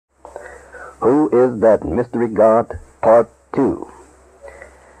Who is that mystery God? Part 2.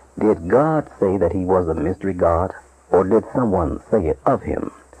 Did God say that he was a mystery God, or did someone say it of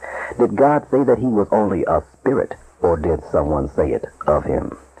him? Did God say that he was only a spirit, or did someone say it of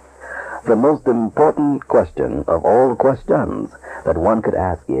him? The most important question of all questions that one could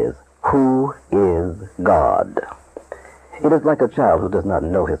ask is, who is God? It is like a child who does not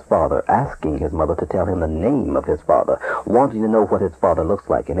know his father, asking his mother to tell him the name of his father, wanting to know what his father looks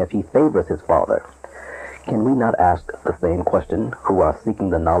like, and if he favors his father. Can we not ask the same question who are seeking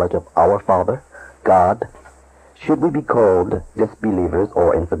the knowledge of our Father, God? Should we be called disbelievers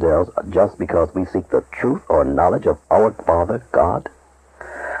or infidels just because we seek the truth or knowledge of our Father, God?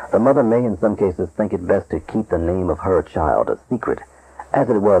 The mother may in some cases think it best to keep the name of her child a secret, as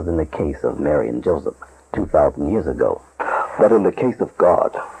it was in the case of Mary and Joseph 2,000 years ago. But in the case of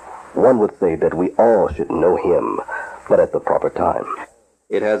God, one would say that we all should know him, but at the proper time.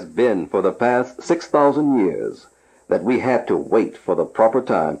 It has been for the past 6,000 years that we had to wait for the proper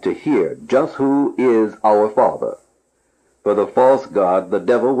time to hear just who is our Father. For the false God, the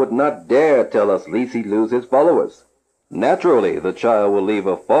devil, would not dare tell us lest he lose his followers. Naturally, the child will leave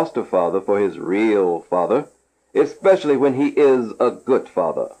a foster father for his real father, especially when he is a good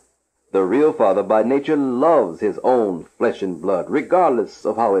father. The real father by nature loves his own flesh and blood, regardless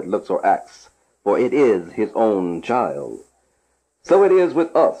of how it looks or acts, for it is his own child. So it is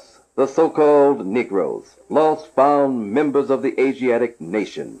with us, the so-called Negroes, lost-found members of the Asiatic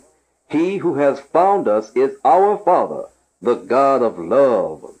nation. He who has found us is our Father, the God of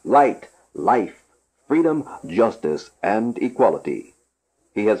love, light, life, freedom, justice, and equality.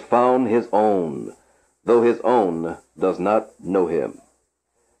 He has found his own, though his own does not know him.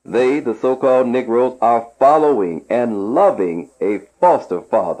 They, the so-called Negroes, are following and loving a foster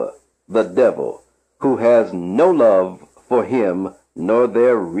father, the devil, who has no love for him nor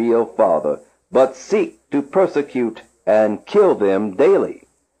their real father, but seek to persecute and kill them daily.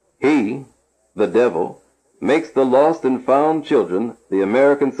 He, the devil, makes the lost and found children, the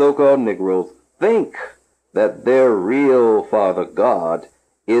American so-called Negroes, think that their real Father God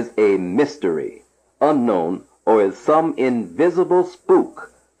is a mystery, unknown, or is some invisible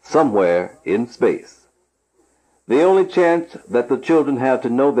spook somewhere in space. The only chance that the children have to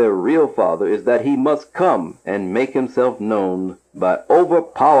know their real Father is that he must come and make himself known by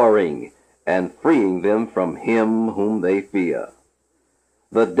overpowering and freeing them from him whom they fear.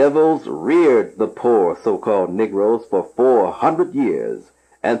 The devils reared the poor so-called Negroes for 400 years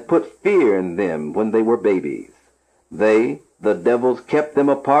and put fear in them when they were babies. They, the devils, kept them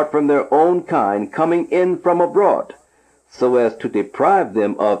apart from their own kind coming in from abroad, so as to deprive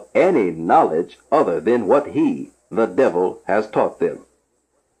them of any knowledge other than what he, the devil, has taught them.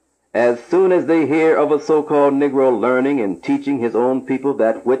 As soon as they hear of a so-called Negro learning and teaching his own people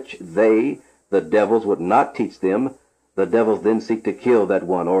that which they, the devils, would not teach them, the devils then seek to kill that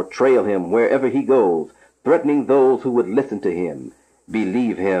one or trail him wherever he goes, threatening those who would listen to him,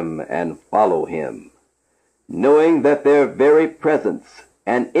 believe him, and follow him. Knowing that their very presence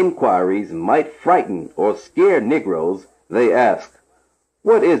and inquiries might frighten or scare Negroes, they ask,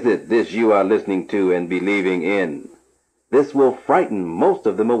 "What is it this you are listening to and believing in?" This will frighten most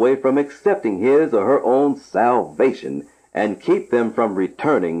of them away from accepting his or her own salvation and keep them from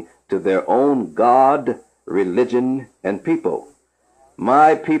returning to their own God, religion, and people.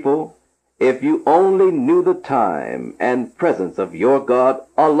 My people, if you only knew the time and presence of your God,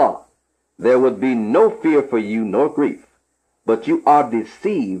 Allah, there would be no fear for you nor grief, but you are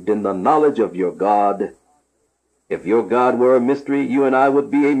deceived in the knowledge of your God. If your God were a mystery, you and I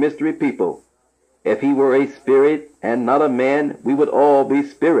would be a mystery people. If he were a spirit and not a man, we would all be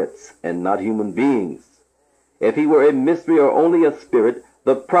spirits and not human beings. If he were a mystery or only a spirit,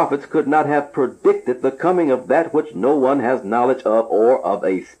 the prophets could not have predicted the coming of that which no one has knowledge of, or of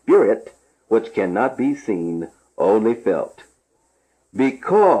a spirit which cannot be seen, only felt.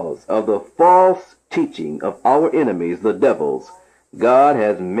 Because of the false teaching of our enemies, the devils, God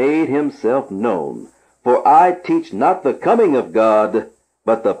has made himself known. For I teach not the coming of God,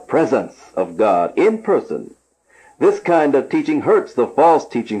 but the presence of God in person. This kind of teaching hurts the false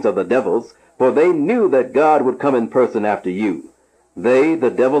teachings of the devils, for they knew that God would come in person after you. They, the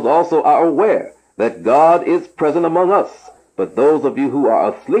devils, also are aware that God is present among us, but those of you who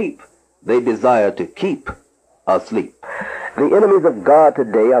are asleep, they desire to keep asleep. The enemies of God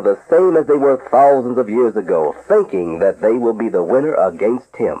today are the same as they were thousands of years ago, thinking that they will be the winner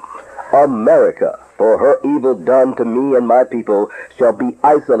against him. America, for her evil done to me and my people, shall be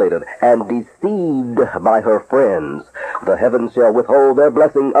isolated and deceived by her friends. The heavens shall withhold their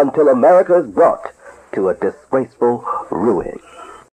blessing until America is brought to a disgraceful ruin.